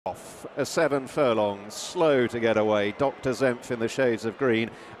Off 7 furlongs, slow to get away. Dr. Zempf in the shades of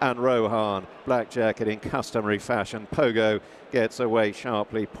green and Rohan, black jacket in customary fashion. Pogo gets away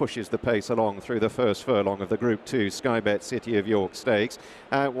sharply, pushes the pace along through the first furlong of the Group 2 Skybet City of York Stakes.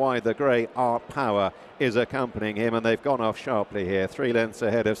 Out wide, the grey Art Power is accompanying him, and they've gone off sharply here. 3 lengths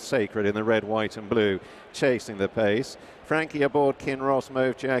ahead of Sacred in the red, white and blue, chasing the pace. Frankie aboard Kinross,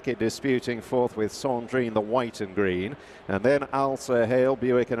 mauve jacket, disputing fourth with Sandrine, the white and green. And then Alsa Hale,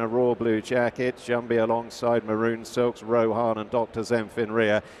 Buick in a raw blue jacket. Jumbie alongside Maroon Silks, Rohan and Dr. Zempf in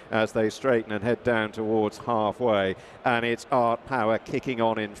rear as they straighten and head down towards halfway. And it's Art Power kicking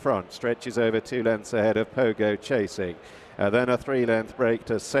on in front. Stretches over 2 lengths ahead of Pogo chasing. Then a 3-length break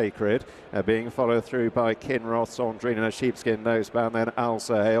to Sacred, being followed through by Kinross, Sandrine in a sheepskin noseband, then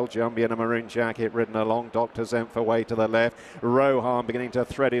Alsa Hale, Jumbie in a maroon jacket ridden along, Dr. Zempf away to the left, Rohan beginning to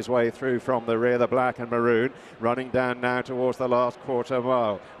thread his way through from the rear, the black and maroon, running down now towards the last quarter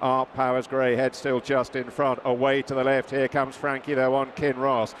mile. Art Power's grey head still just in front, away to the left, here comes Frankie though on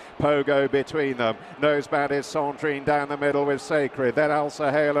Kinross, Pogo between them, noseband is Sandrine down the middle with Sacred, then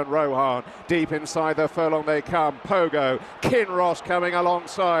Alsa Hale and Rohan, deep inside the furlong they come, Pogo, Kinross coming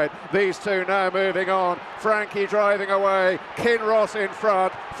alongside, these two now moving on, Frankie driving away, Kinross in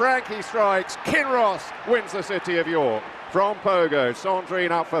front, Frankie strikes, Kinross wins the City of York. From Pogo,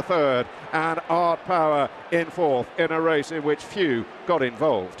 Sandrine up for third and Art Power in fourth in a race in which few got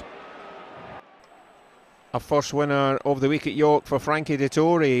involved. A first winner of the week at York for Frankie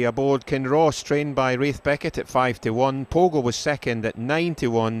Dettori aboard Kinross, trained by Backett at 5-1. Pogo was second at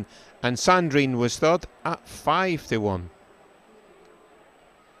 9-1 and Sandrine was third at 5-1.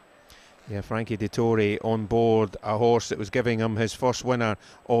 Yeah, Frankie Dettori on board a horse that was giving him his first winner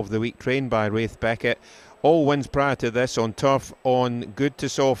of the week, trained by Backett. All wins prior to this on turf, on good to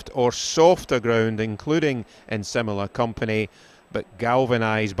soft or softer ground, including in similar company, but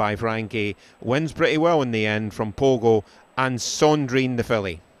galvanised by Frankie. Wins pretty well in the end from Pogo and Sandrine the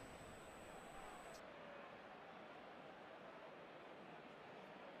filly.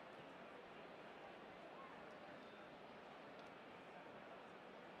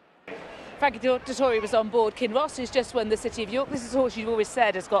 Frankie Dettori was on board Kinross, who's just won the City of York. This is a horse you've always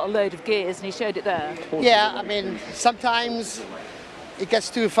said has got a load of gears, and he showed it there. Yeah, I mean, sometimes it gets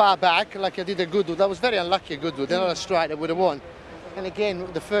too far back, like I did at Goodwood. I was very unlucky at Goodwood. Another strike I would have won. And again,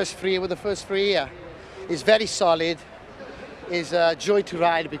 the first three here, he's very solid. He's a joy to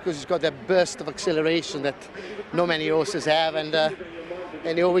ride because he's got that burst of acceleration that not many horses have, and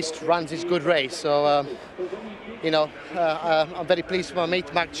he always runs his good race. So. You know, I'm very pleased with my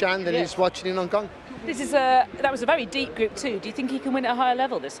mate Mark Chan that he's watching in Hong Kong. That was a very deep Group 2. Do you think he can win at a higher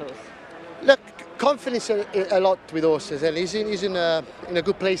level, this horse? Look, confidence a lot with horses, and he's in a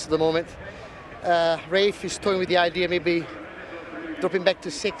good place at the moment. Rafe is toying with the idea maybe dropping back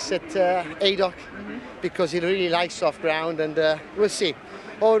to 6 at Haydock because he really likes soft ground, and we'll see.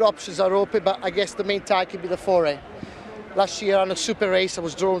 All options are open, but I guess the main target can be the 4A. Last year on a super race, I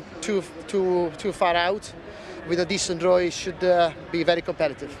was drawn too far out. With a decent draw, he should be very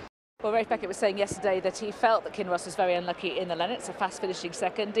competitive. Well, Rafe Backett was saying yesterday that he felt that Kinross was very unlucky in the Lennox, a fast finishing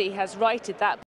second. He has righted that.